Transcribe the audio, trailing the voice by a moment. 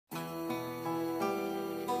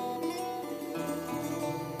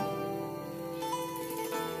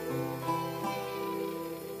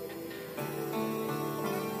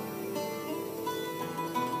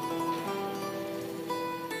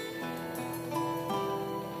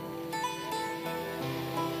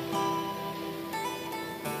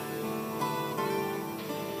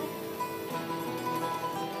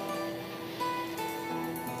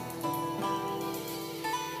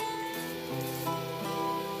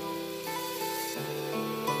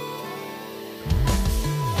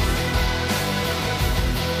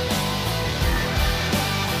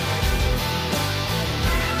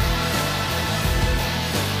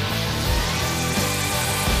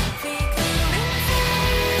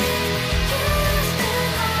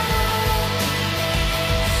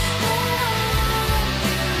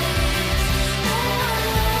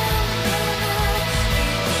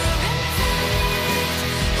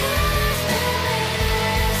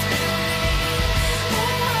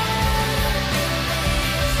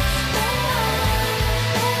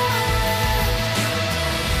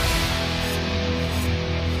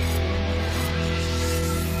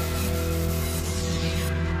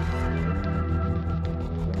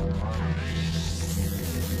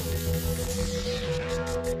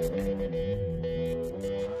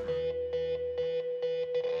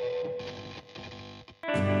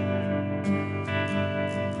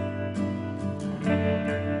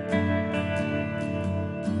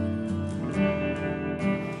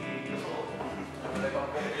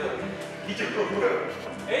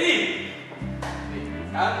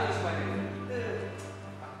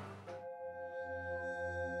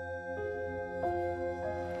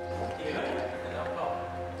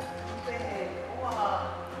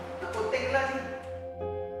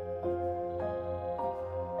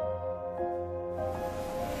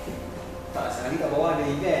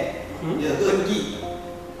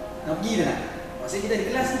Nak pergi dah nak? Maksudnya kita di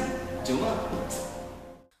kelas ni. Jom lah.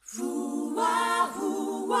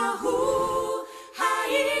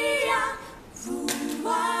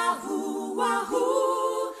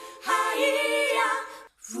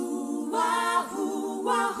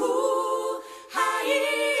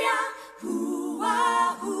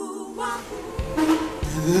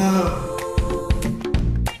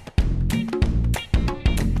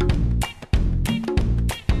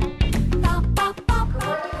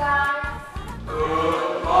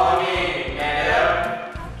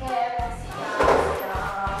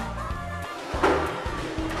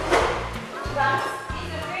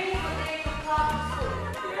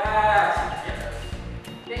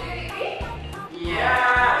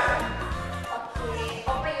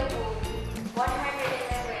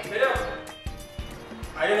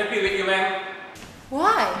 I don't agree with you, ma'am.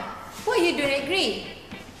 Why? Why you don't agree?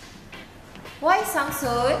 Why,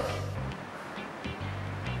 Samsul?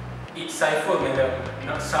 It's Saiful, madam,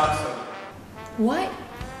 not Samsung. What?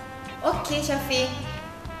 Okay, Shafiq.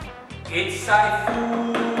 It's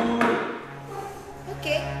Saiful.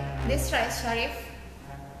 Okay, that's right, Sharif.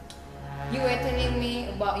 You were telling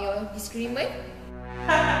me about your disagreement?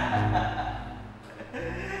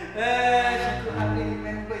 She could hardly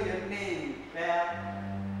remember your name, Pam.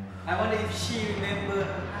 I wonder if she remember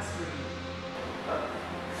her husband.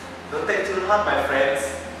 Don't take too hard, my friends.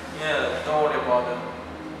 Yeah, don't worry about them.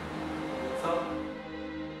 So,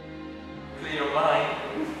 clear your mind.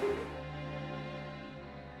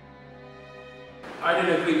 I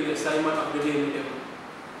don't agree with the assignment of the day, madam.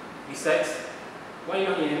 Besides, why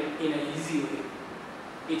not in an easy way?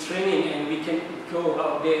 It's raining and we can go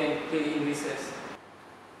out there and play in recess.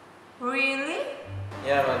 Really?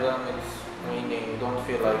 Yeah, madam, it's raining. Don't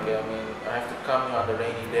feel like it. I mean, I have to come here on the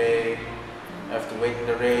rainy day. I have to wait in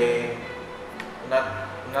the rain.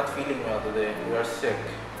 I'm not feeling well today. We are sick.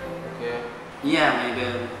 Okay? Yeah,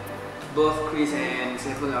 madam. Both Chris and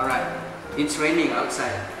Saiful are right. It's raining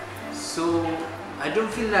outside. So, I don't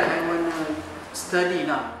feel like I wanna study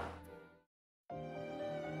now.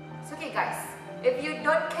 It's okay, guys. If you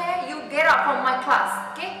don't care, you get out from my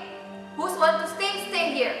class, okay? Who's want to stay,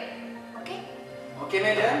 stay here. Okay? Okay,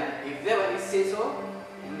 madam. If that what you say so,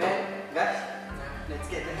 and then, guys, let's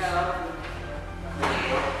get the hell out of here.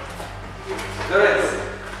 Lawrence!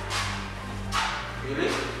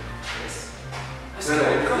 Really? Yes. Let's go.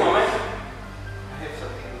 Come on, man. I have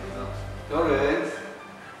something to do. Lawrence,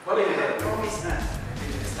 What is it? promise na.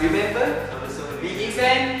 Remember? Big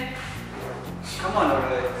event. Come on,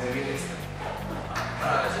 Lawrence.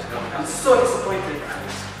 Let's just go. I'm so disappointed.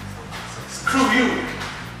 Screw you.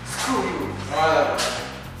 Screw you.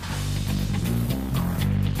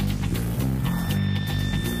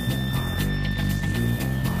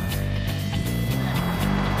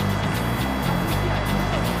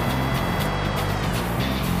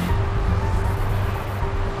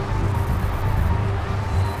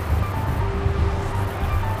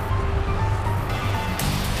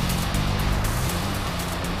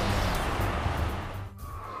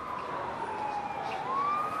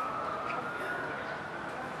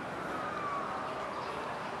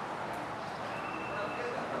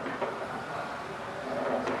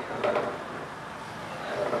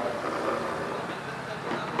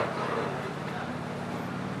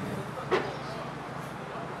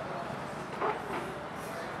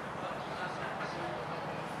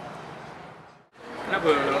 Kenapa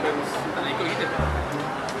Lawrence tak nak ikut kita?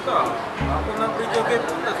 Tak, aku nak pergi joget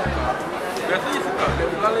pun tak suka. Biasanya suka, dia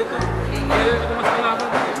belalai tu dia ada masalah apa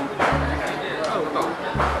dia tahu tak?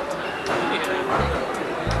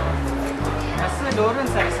 Rasa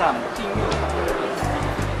Lawrence ada something tu.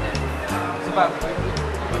 Sebab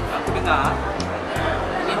aku dengar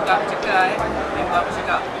member aku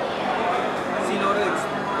cakap si Lawrence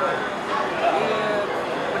dia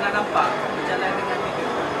pernah nampak berjalan dengan dia.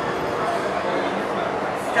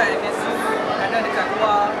 Kan biasa kadang dekat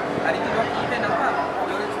luar hari tu kita nampak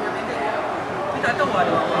Lawrence punya benda. Kita tak tahu ada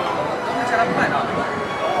apa. Dia macam rapat tau.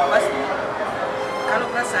 Lepas tu kalau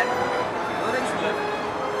perasan Lawrence ni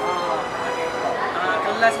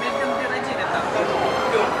kelas medium dia rajin datang. Kelas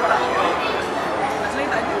lain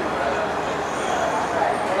tak ada.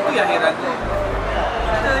 Itu yang heran tu.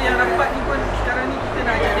 Kita yang rapat ni pun sekarang ni kita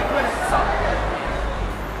nak ajak dia keluar dah susah.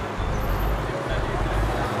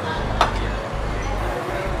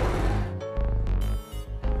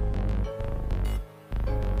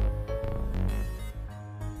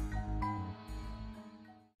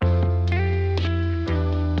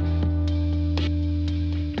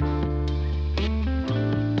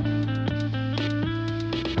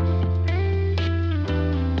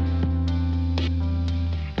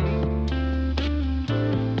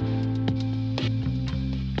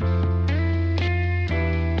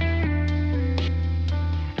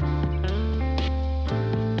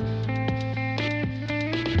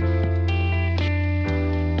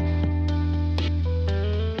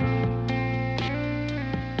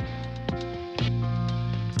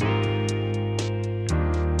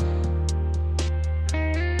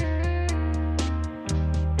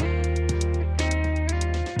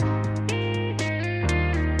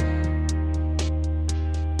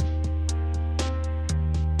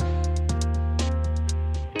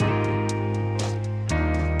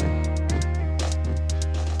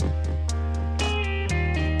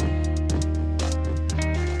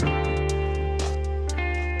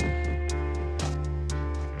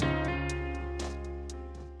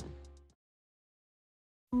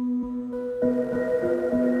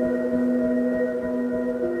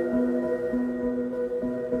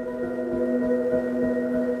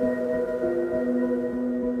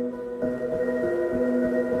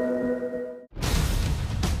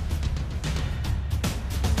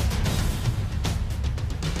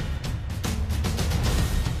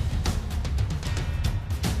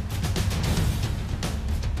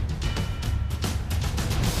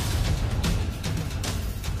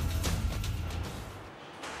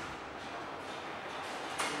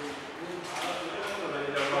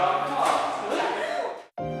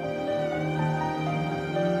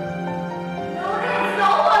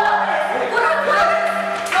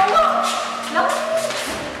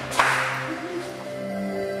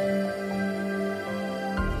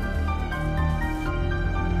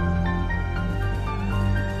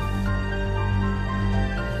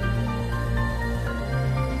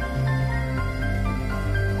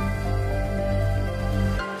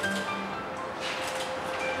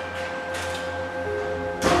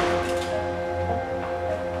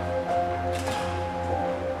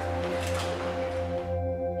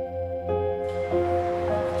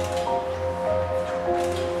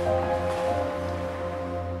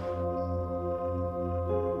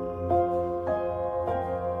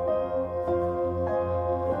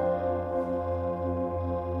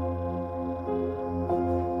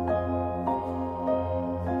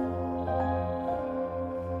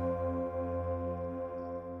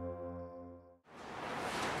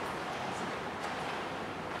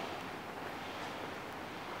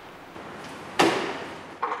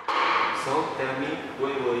 So tell me,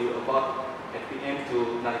 where were you about 8 p.m.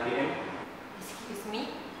 to 9 p.m.? Excuse me?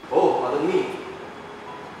 Oh, pardon me.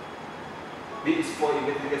 This is for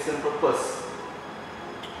investigation purpose.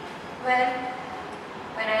 Well,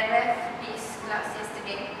 when I left this class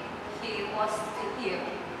yesterday, he was still here.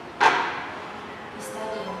 He's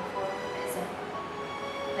studying for exam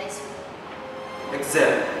next week.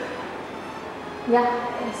 Exam. Yeah,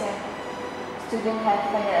 exam. Students have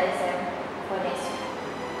final exam for next week.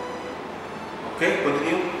 Okay,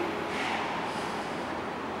 continue.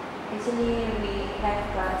 Actually, we have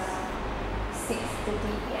class 6:30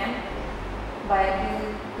 p.m. But due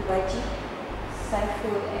to Baji,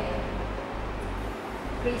 Saiful and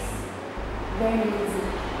Chris very lazy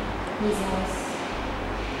business.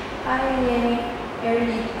 I left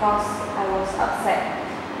early because I was upset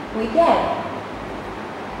with them.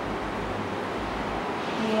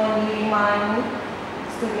 He only remind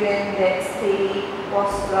student that stay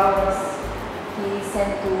was Lawrence. He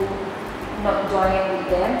sent to not join with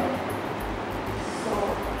them. So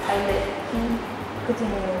I let him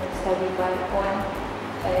continue study by one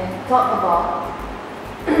and talk about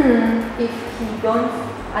if he don't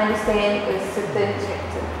understand a certain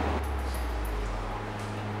chapter.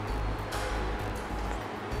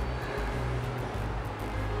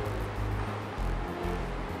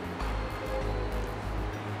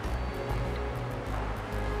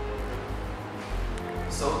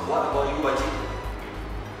 So what about you, Baji?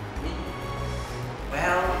 Me?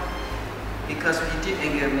 Well, because we did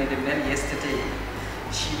anger Madam Mel yesterday,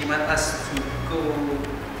 she demanded us to go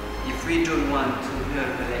if we don't want to hear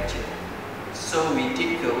the lecture. So we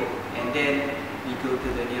did go, and then we go to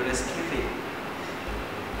the nearest cafe.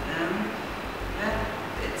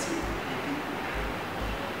 That's it, I think.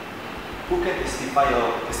 Who can testify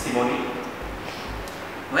your testimony?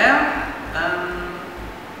 Well,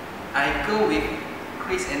 I go with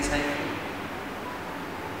Chris and Saiful.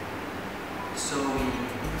 So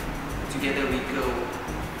together we go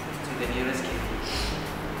to the nearest cafe.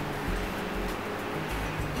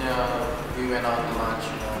 Yeah, we went out to lunch,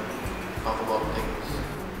 talk about things.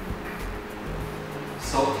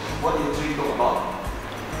 So what did you three talk about?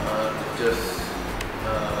 Just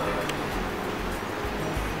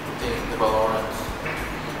think about Lawrence,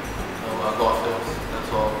 our gossips,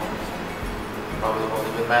 that's all. Probably won't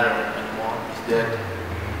even matter anymore, he's dead.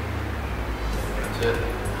 That's it.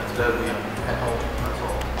 After that we head home, that's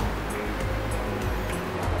all.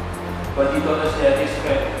 But he told us that his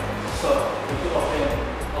friend, so the two of them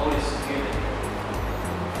always together.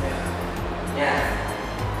 Yeah.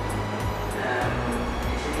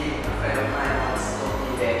 Actually, a friend of mine once told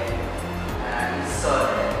me that he saw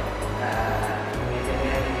that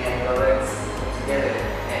Madam and Lawrence together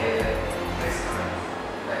at a restaurant.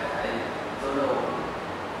 But I don't know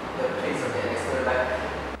the place of the restaurant. But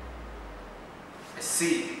I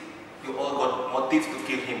see. You all got motive to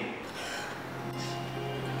kill him.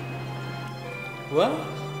 what?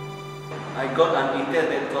 I got an intel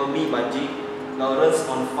that told me, Baji, Lawrence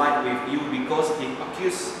on fight with you because he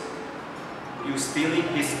accused you stealing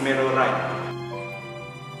his meteorite.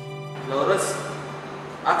 Lawrence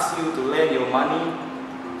asked you to lend your money,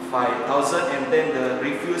 5,000, and then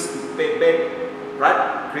refused to pay back,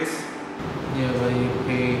 right, Chris? Yeah, but he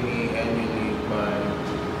pay me annually by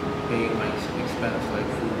paying my expense like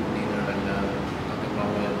food, dinner, and nothing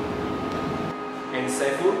wrong with it. And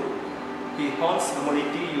Saiful, he haunts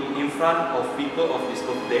humiliate you in front of people of his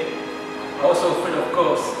birthday. I was so afraid, of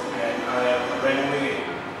course, and I ran away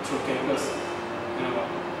through campus,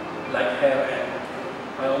 like hell, and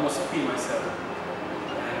I almost peed myself.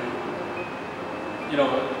 And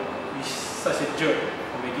he's such a jerk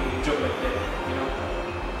for making a joke like that.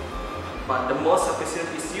 But the most suspicious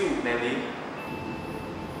is you, Nelly.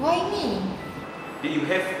 Why me? Did you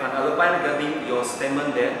have an alibi regarding your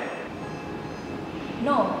statement there?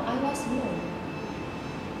 No, I was alone.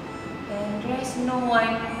 And there's no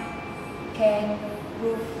one can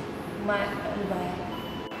prove my alibi.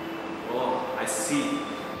 Oh, I see.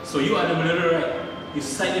 So you are the murderer, right? You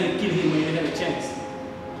decided to kill him when you had a chance.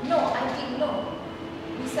 No, I didn't know.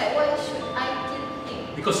 Besides, why should I kill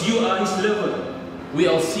him? Because you are his lover. We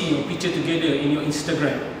all see your picture together in your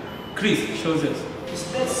Instagram. Chris shows us.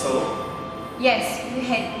 Is that so? Yes, we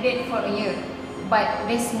had dated for a year. But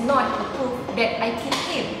there's not a proof that I killed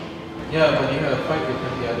him. Yeah, but you had a fight with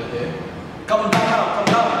him the other day. Come down now, come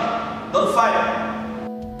down. Don't fight.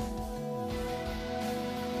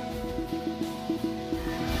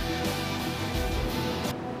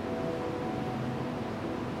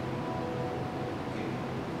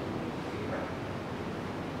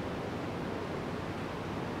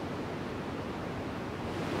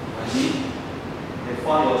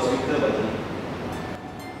 found your sweater, Baji.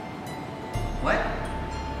 What?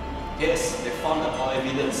 Yes, they found all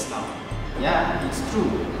evidence now. Yeah, it's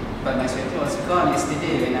true. But my sweater was gone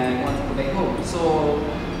yesterday when I wanted to go back home. So,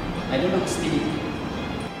 I don't know who steal it.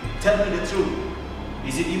 Tell me the truth.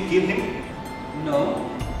 Is it you killed him? No.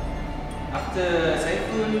 After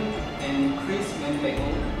Saiful and Chris went back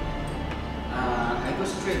home, I go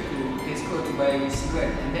straight to Tesco to buy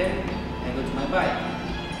cigarette and then I go to my bike.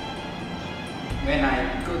 When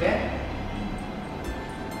I go there,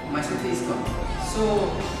 my sweater is gone. So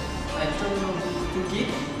I don't know who took it,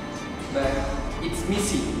 but it's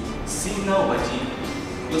missing. See now, Baji.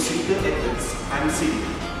 Your sweater at the crime scene.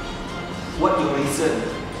 What your reason?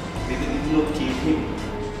 They did not kill him.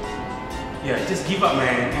 Yeah, just give up,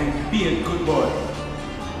 man, and be a good boy.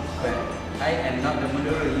 But I am not the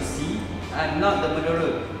murderer, you see? I'm not the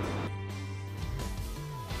murderer.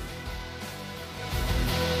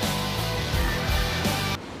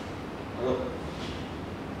 Hello.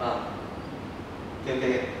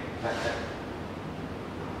 Okay. Right.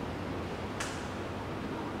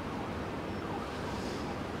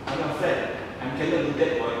 I'm friend. I'm killer to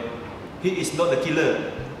that boy. He is not the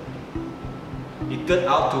killer. It turned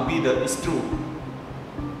out to be it's true.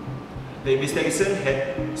 The investigation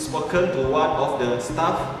had spoken to one of the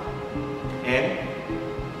staff and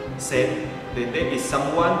said that there is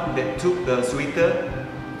someone that took the sweater.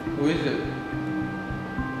 Who is it?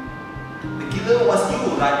 The killer was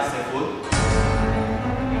you, right, Saiful?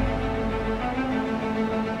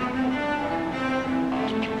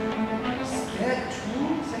 Is that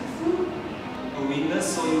true, Saiful? A witness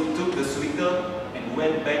saw you took the sweater and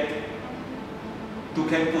went back to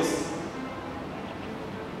campus.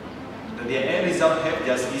 The DNA result have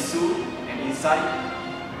just issued and inside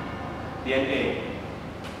DNA.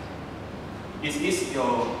 Is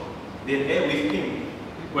your DNA with him?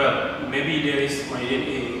 Well, maybe there is my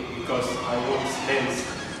DNA because I once lent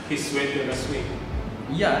his sweater last week.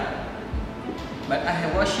 Yeah, but I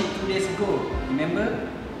have washed it 2 days ago, remember?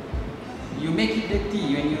 You make it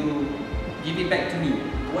dirty when you give it back to me.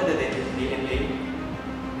 What the DNA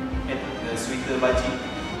at the sweater, Baji?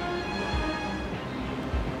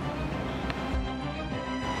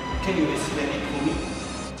 Can you explain it to me?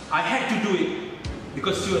 I had to do it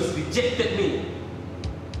because you has rejected me.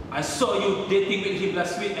 I saw you dating with him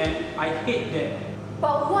last week and I hate that.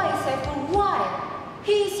 But why, Saiful? Why?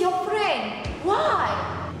 He is your friend. Why?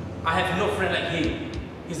 I have no friend like him.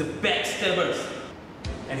 He's a backstabber.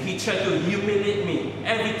 And he tried to humiliate me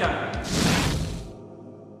every time.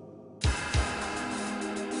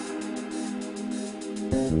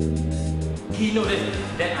 He knows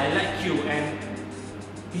that I like you and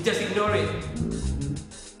he just ignored it.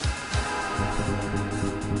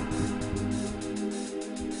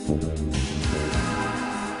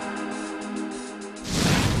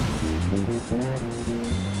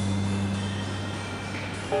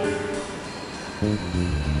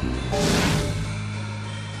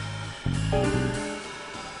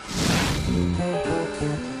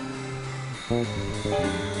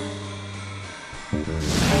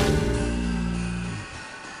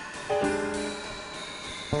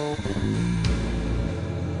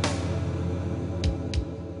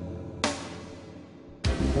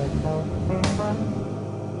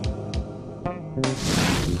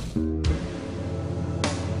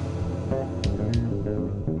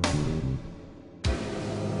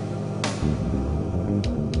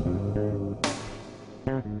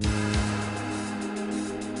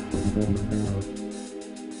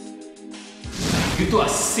 You two are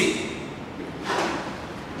sick.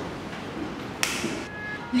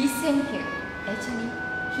 Listen here. Actually,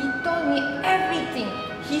 he told me everything.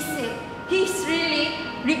 He said he's really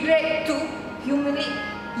regret to humiliate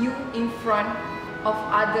you in front of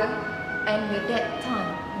other and your that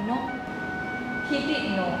time, you know? He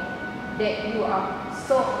did know that you are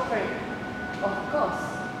so afraid, of course.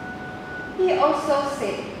 He also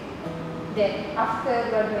said that after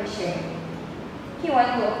graduation, he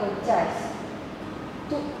wants to apologize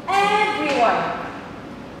to everyone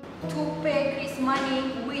to pay Chris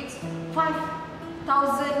money with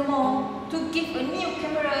 5,000 more to give a new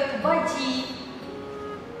camera to Baji,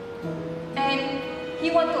 and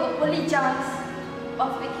he want to apologize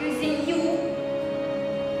of accusing you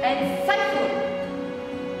and Saiful.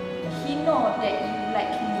 He know that you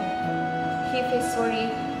like me. He feels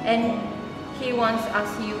sorry and he wants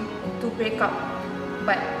us you to break up,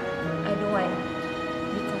 but I don't want.